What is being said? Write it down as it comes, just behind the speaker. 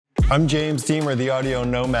I'm James Demer, the audio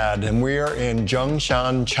nomad, and we are in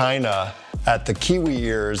Zhongshan, China at the Kiwi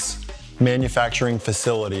Ears manufacturing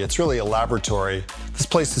facility. It's really a laboratory. This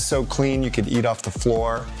place is so clean you could eat off the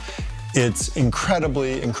floor. It's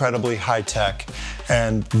incredibly, incredibly high tech,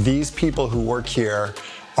 and these people who work here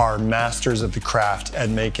are masters of the craft at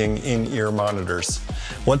making in-ear monitors.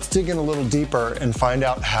 Let's dig in a little deeper and find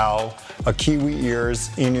out how a Kiwi Ears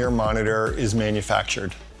in-ear monitor is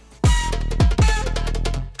manufactured.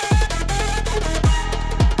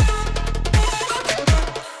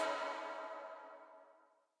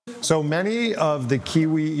 So many of the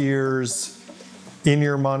Kiwi Ears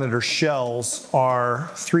in-ear monitor shells are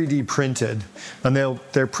 3D printed, and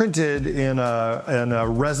they're printed in a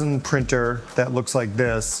resin printer that looks like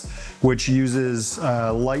this, which uses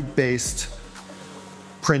light-based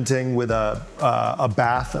printing with a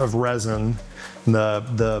bath of resin.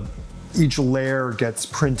 Each layer gets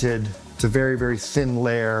printed. It's a very, very thin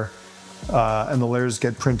layer, and the layers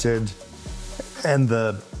get printed, and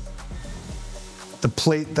the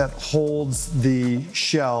plate that holds the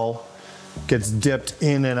shell gets dipped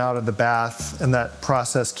in and out of the bath, and that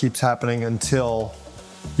process keeps happening until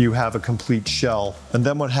you have a complete shell. And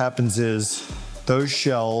then what happens is those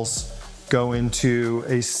shells go into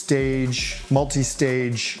a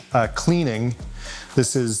multi-stage cleaning.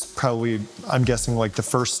 This is probably, I'm guessing, like the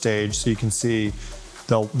first stage. So you can see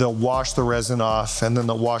they'll wash the resin off, and then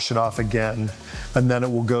they'll wash it off again. And then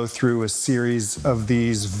it will go through a series of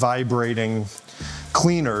these vibrating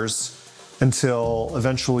cleaners until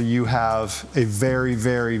eventually you have a very,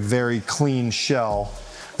 very, very clean shell.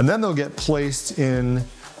 And then they'll get placed in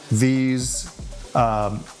these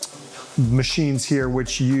machines here,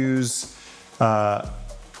 which use a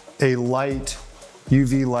light,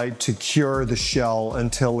 UV light, to cure the shell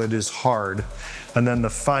until it is hard. And then the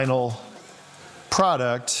final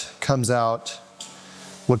product comes out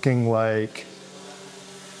looking like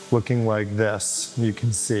this, you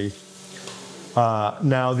can see.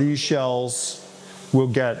 Now these shells will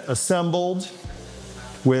get assembled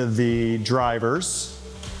with the drivers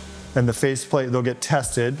and the faceplate. They'll get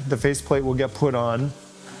tested. The faceplate will get put on,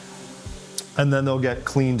 and then they'll get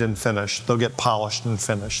cleaned and finished. They'll get polished and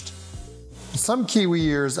finished. Some Kiwi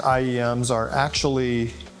Ears IEMs are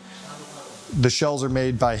actually, the shells are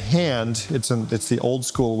made by hand. It's the old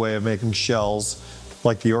school way of making shells,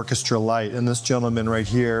 like the orchestra light. And this gentleman right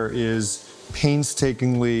here is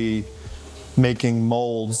painstakingly making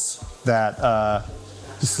molds that,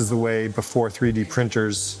 this is the way before 3D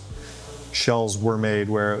printers shells were made,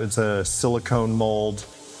 where it's a silicone mold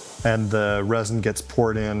and the resin gets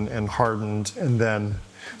poured in and hardened and then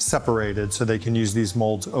separated so they can use these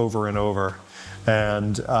molds over and over.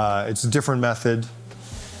 And it's a different method.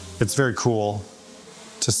 It's very cool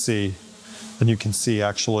to see. And you can see,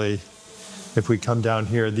 actually, if we come down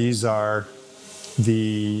here, these are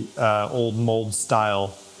the old mold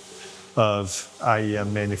style of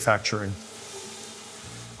IEM manufacturing.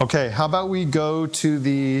 Okay, how about we go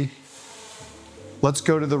to let's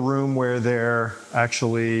go to the room where they're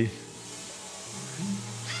actually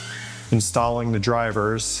installing the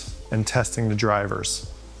drivers and testing the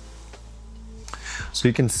drivers. So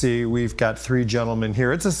you can see we've got 3 gentlemen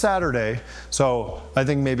here. It's a Saturday, so I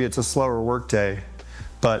think maybe it's a slower work day,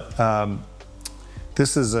 but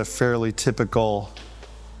this is a fairly typical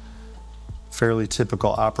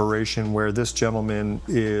operation where this gentleman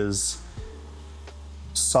is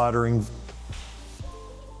soldering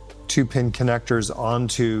 2-pin connectors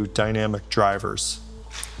onto dynamic drivers.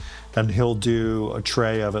 And he'll do a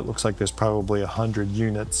tray of, it looks like there's probably 100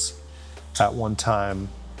 units at one time.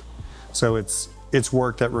 So it's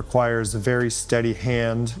work that requires a very steady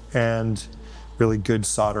hand and really good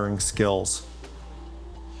soldering skills.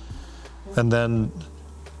 And then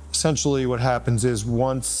essentially what happens is,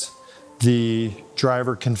 once the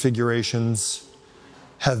driver configurations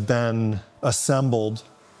have been assembled,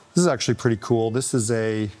 this is actually pretty cool. This is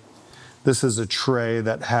a tray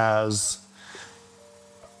that has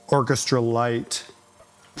orchestra light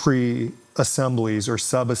pre-assemblies or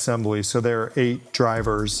sub-assemblies. So there are 8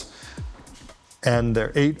 drivers, and there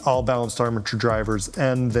are 8 all-balanced armature drivers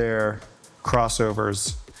and their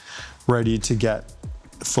crossovers ready to get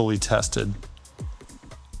fully tested.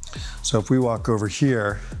 So if we walk over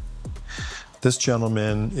here, this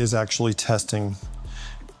gentleman is actually testing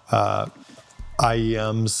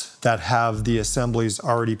IEMs that have the assemblies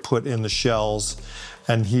already put in the shells,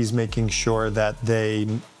 and he's making sure that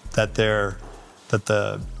the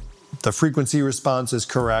frequency response is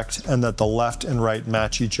correct, and that the left and right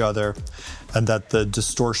match each other, and that the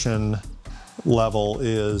distortion level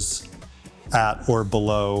is at or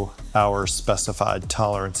below our specified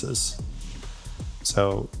tolerances.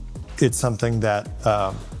 So it's something that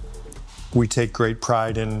we take great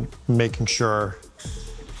pride in making sure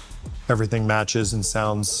everything matches and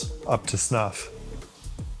sounds up to snuff.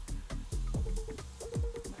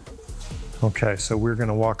 Okay, so we're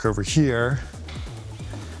gonna walk over here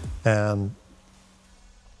and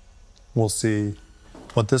we'll see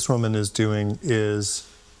what this woman is doing is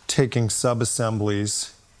taking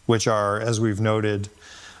sub-assemblies, which are, as we've noted,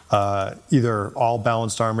 either all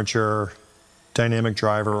balanced armature, dynamic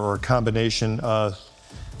driver, or a combination of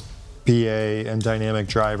BA and dynamic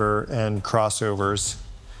driver and crossovers,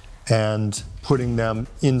 and putting them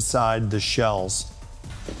inside the shells.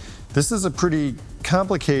 This is a pretty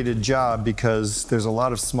complicated job because there's a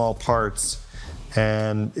lot of small parts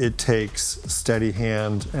and it takes steady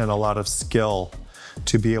hand and a lot of skill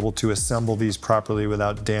to be able to assemble these properly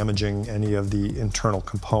without damaging any of the internal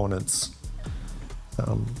components.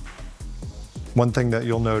 One thing that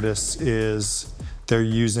you'll notice is they're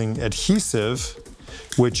using adhesive,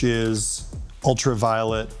 which is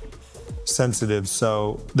ultraviolet sensitive.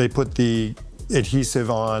 So they put the adhesive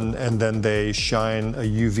on and then they shine a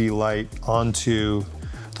UV light onto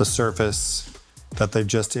the surface that they've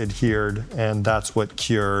just adhered, and that's what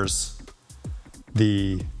cures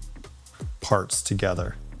the parts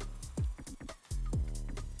together.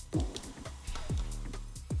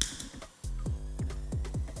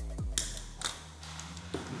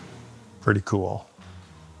 Pretty cool.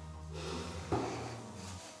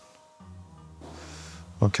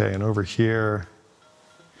 Okay, and over here,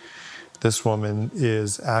 this woman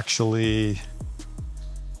is actually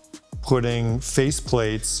putting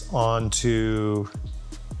faceplates onto,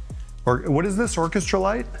 or what is this, orchestra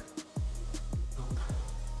light?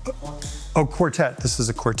 Oh, quartet, this is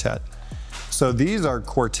a quartet. So these are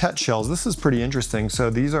quartet shells. This is pretty interesting. So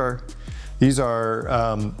these are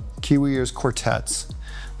Kiwi Ears quartets.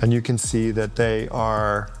 And you can see that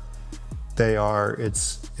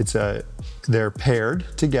they're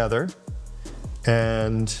paired together,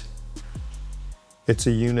 and it's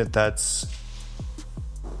a unit that's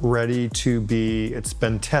ready to be, it's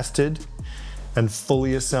been tested and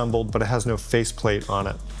fully assembled, but it has no faceplate on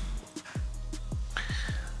it.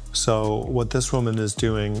 So what this woman is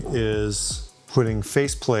doing is putting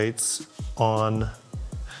faceplates on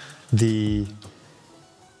the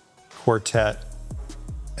quartet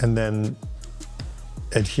and then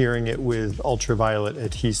adhering it with ultraviolet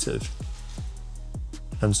adhesive.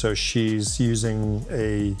 And so she's using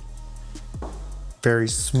a very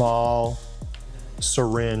small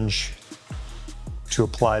syringe to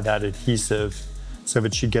apply that adhesive so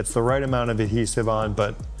that she gets the right amount of adhesive on,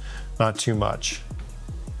 but not too much.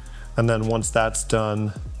 And then once that's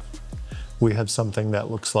done, we have something that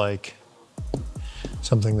looks like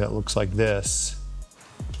this,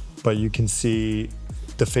 but you can see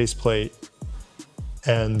the faceplate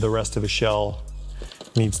and the rest of the shell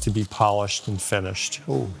needs to be polished and finished.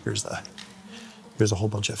 Oh, here's a whole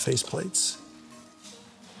bunch of faceplates.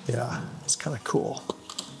 Yeah, it's kind of cool.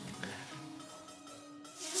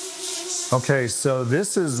 Okay, so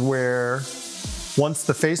this is where, once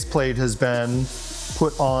the faceplate has been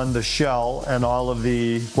put on the shell and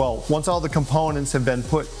once all the components have been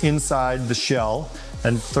put inside the shell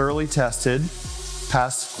and thoroughly tested,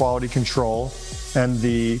 past quality control, and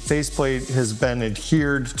the faceplate has been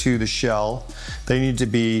adhered to the shell, they need to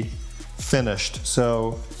be finished.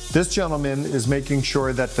 So this gentleman is making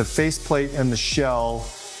sure that the faceplate and the shell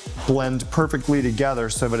blend perfectly together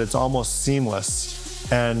so that it's almost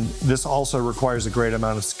seamless. And this also requires a great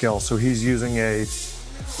amount of skill. So he's using a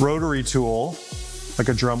rotary tool, like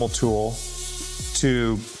a Dremel tool,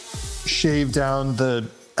 to shave down the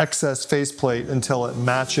excess faceplate until it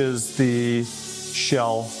matches the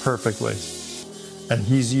shell perfectly. And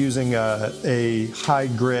he's using a high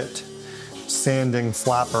grit sanding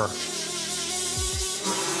flapper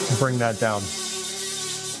to bring that down.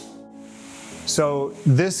 So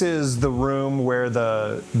this is the room where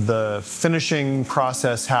the finishing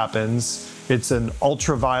process happens. It's an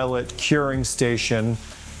ultraviolet curing station,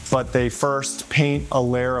 but they first paint a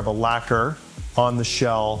layer of a lacquer on the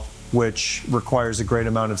shell, which requires a great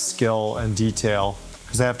amount of skill and detail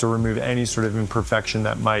because they have to remove any sort of imperfection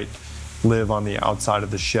that might live on the outside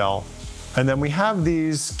of the shell. And then we have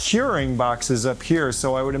these curing boxes up here.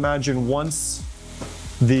 So I would imagine once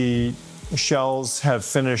the shells have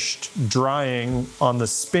finished drying on the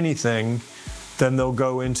spinny thing, then they'll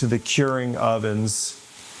go into the curing ovens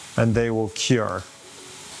and they will cure.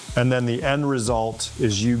 And then the end result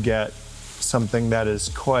is you get something that is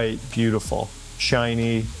quite beautiful,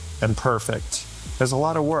 shiny, and perfect. There's a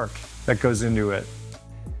lot of work that goes into it.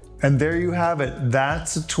 And there you have it.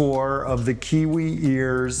 That's a tour of the Kiwi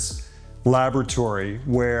Ears laboratory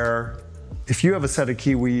where if you have a set of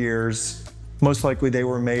Kiwi Ears, most likely they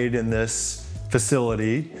were made in this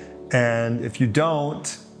facility. And if you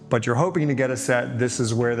don't, but you're hoping to get a set, this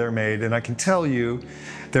is where they're made. And I can tell you,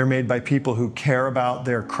 they're made by people who care about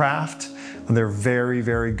their craft, and they're very,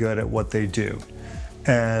 very good at what they do.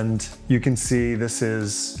 And you can see this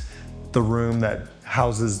is the room that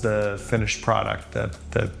houses the finished product,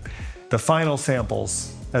 the final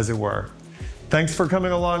samples, as it were. Thanks for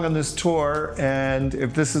coming along on this tour, and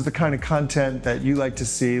if this is the kind of content that you like to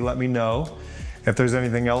see, let me know. If there's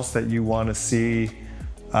anything else that you want to see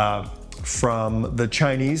from the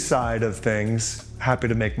Chinese side of things, happy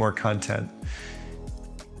to make more content.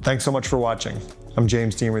 Thanks so much for watching. I'm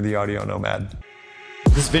James Demer, the Audio Nomad.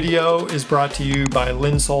 This video is brought to you by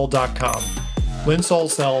Linsoul.com. Linsoul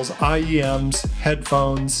sells IEMs,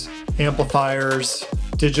 headphones, amplifiers,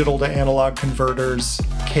 digital to analog converters,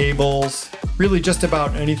 cables, really just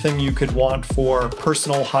about anything you could want for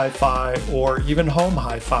personal hi-fi or even home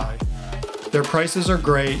hi-fi. Their prices are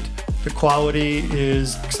great, the quality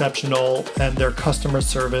is exceptional, and their customer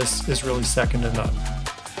service is really second to none.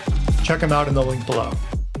 Check them out in the link below.